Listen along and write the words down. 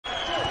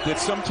that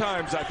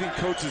sometimes I think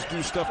coaches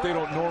do stuff they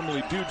don't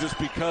normally do just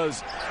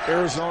because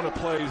Arizona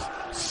plays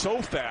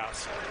so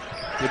fast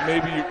that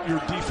maybe your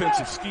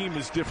defensive scheme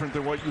is different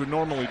than what you would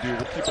normally do.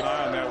 We'll keep an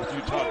eye on that with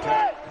Utah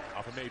Tech.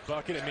 Off a made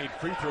bucket and made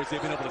free throws.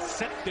 They've been able to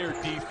set their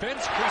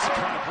defense. Kriisa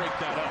trying to break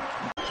that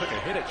up. Took a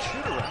hit at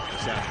shoot-around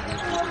this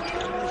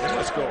afternoon. They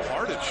must go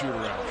hard at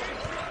shoot-around.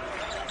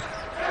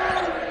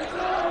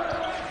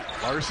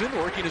 Larson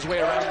working his way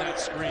around that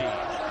screen.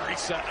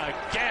 Kriisa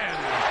again.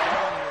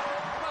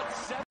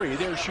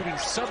 They're shooting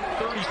sub 30%.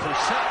 And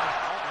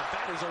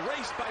that is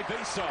erased by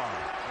Basar.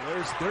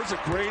 There's a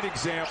great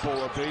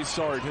example of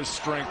Basar and his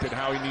strength and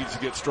how he needs to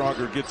get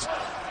stronger. Gets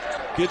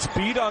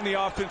beat on the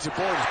offensive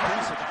board.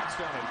 Kriisa knocks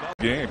down another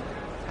game.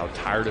 How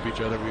tired of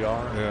each other we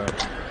are. Yeah.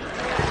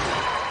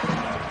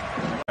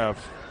 I have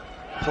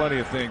plenty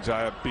of things I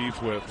have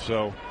beef with,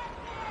 so.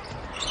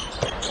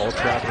 All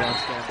trap down,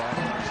 stand by.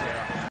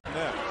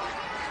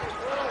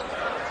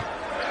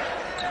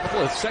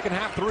 Couple of second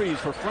half threes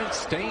for Frank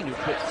Stain, who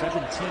put 17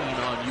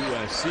 on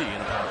USC in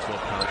the Pac-12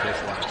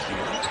 contest last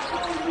year.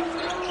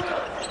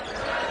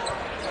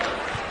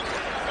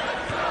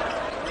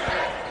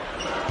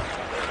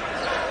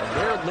 And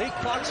their late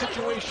clock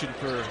situation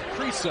for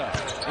Kriisa.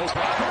 No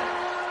problem.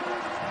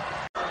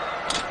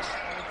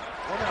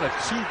 1 out of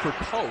 2 for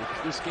Pope.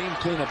 This game's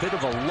been a bit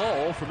of a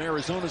lull from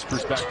Arizona's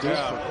perspective.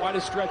 For quite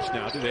a stretch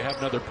now. Do they have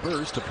another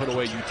burst to put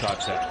away Utah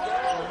Tech?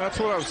 That's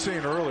what I was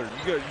saying earlier.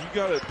 You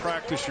got to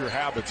practice your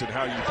habits and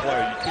how you play.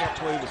 You can't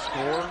play the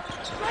score.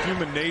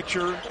 Human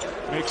nature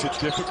makes it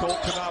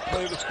difficult to not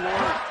play the score.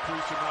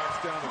 Kriisa knocks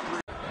down a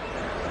 3.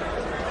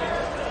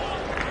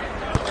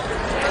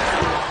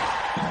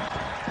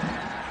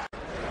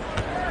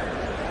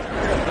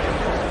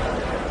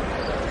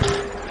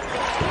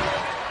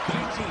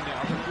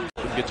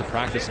 Wouldn't get to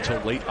practice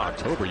until late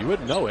October. You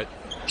wouldn't know it.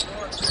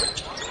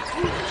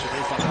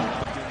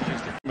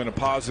 In a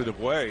positive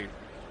way.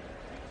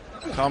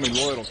 Tommy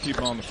Lloyd will keep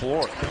him on the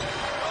floor.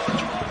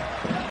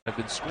 Have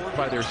been scored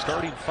by their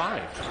starting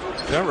 5.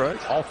 Is that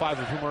right? All 5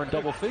 of whom are in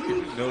double figures.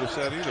 Didn't notice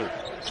that either.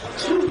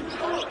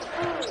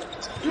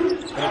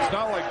 And it's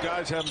not like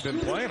guys haven't been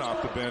playing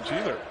off the bench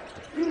either.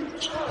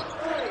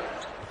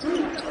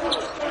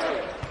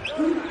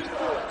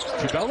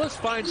 Tubelis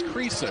finds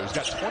Kriisa, who's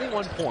got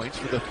 21 points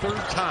for the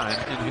 3rd time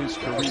in his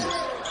career.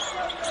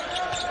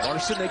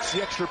 Larson makes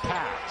the extra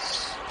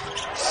pass.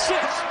 6.